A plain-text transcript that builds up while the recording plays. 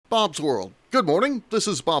Bob's World. Good morning, this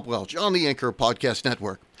is Bob Welch on the Anchor Podcast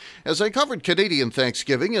Network. As I covered Canadian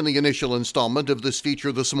Thanksgiving in the initial installment of this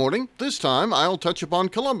feature this morning, this time I'll touch upon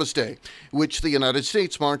Columbus Day, which the United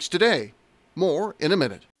States marks today. More in a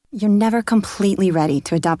minute. You're never completely ready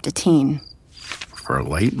to adopt a teen. For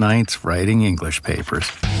late nights writing English papers.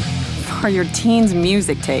 For your teen's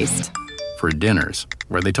music taste. For dinners,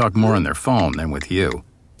 where they talk more on their phone than with you.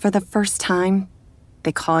 For the first time,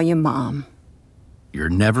 they call you Mom. You're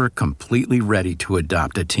never completely ready to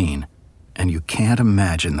adopt a teen, and you can't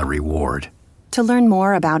imagine the reward. To learn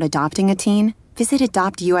more about adopting a teen, visit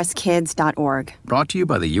adoptuskids.org. Brought to you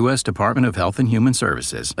by the U.S. Department of Health and Human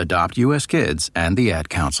Services, Adopt U.S. Kids, and the Ad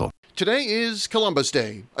Council. Today is Columbus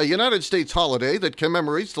Day, a United States holiday that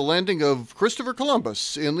commemorates the landing of Christopher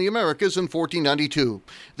Columbus in the Americas in 1492.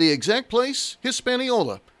 The exact place,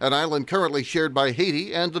 Hispaniola, an island currently shared by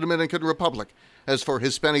Haiti and the Dominican Republic. As for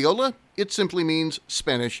Hispaniola, it simply means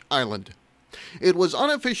Spanish island. It was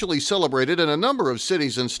unofficially celebrated in a number of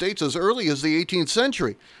cities and states as early as the 18th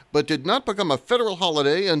century, but did not become a federal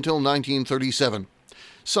holiday until 1937.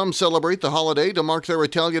 Some celebrate the holiday to mark their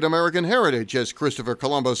Italian-American heritage, as Christopher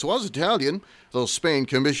Columbus was Italian, though Spain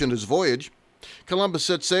commissioned his voyage. Columbus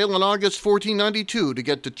set sail in August 1492 to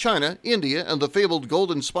get to China, India, and the fabled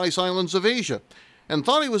Golden Spice Islands of Asia, and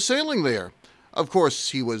thought he was sailing there. Of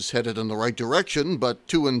course, he was headed in the right direction, but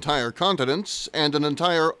 2 entire continents and an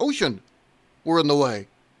entire ocean were in the way.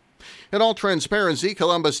 In all transparency,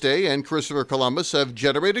 Columbus Day and Christopher Columbus have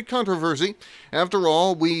generated controversy. After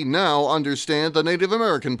all, we now understand the Native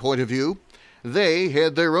American point of view. They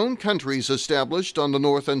had their own countries established on the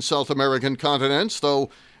North and South American continents, though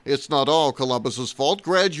it's not all Columbus's fault.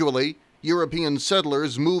 Gradually, European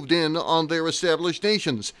settlers moved in on their established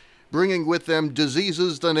nations, bringing with them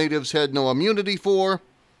diseases the natives had no immunity for.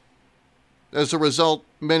 As a result,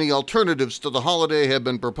 many alternatives to the holiday have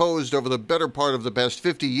been proposed over the better part of the past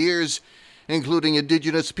 50 years, including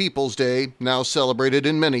Indigenous Peoples Day, now celebrated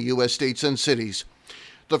in many U.S. states and cities.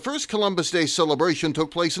 The first Columbus Day celebration took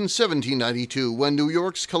place in 1792, when New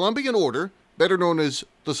York's Columbian Order, better known as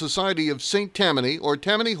the Society of St. Tammany or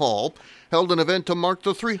Tammany Hall, held an event to mark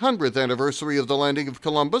the 300th anniversary of the landing of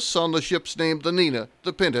Columbus on the ships named the Nina,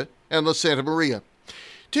 the Pinta, and the Santa Maria.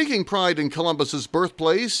 Taking pride in Columbus's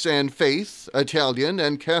birthplace and faith, Italian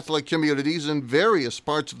and Catholic communities in various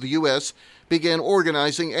parts of the U.S. began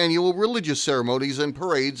organizing annual religious ceremonies and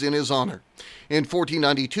parades in his honor. In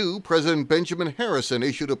 1492, President Benjamin Harrison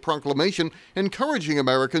issued a proclamation encouraging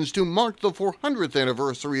Americans to mark the 400th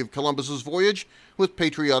anniversary of Columbus's voyage with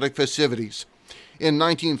patriotic festivities. In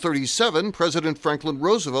 1937, President Franklin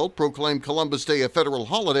Roosevelt proclaimed Columbus Day a federal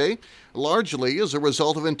holiday, largely as a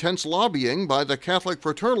result of intense lobbying by the Catholic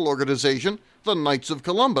fraternal organization, the Knights of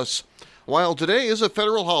Columbus. While today is a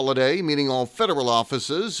federal holiday, meaning all federal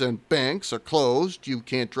offices and banks are closed, you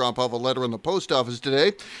can't drop off a letter in the post office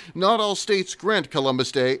today, not all states grant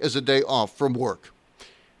Columbus Day as a day off from work.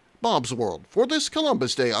 Bob's World for this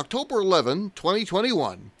Columbus Day, October 11,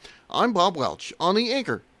 2021. I'm Bob Welch on the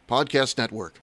Anchor Podcast Network.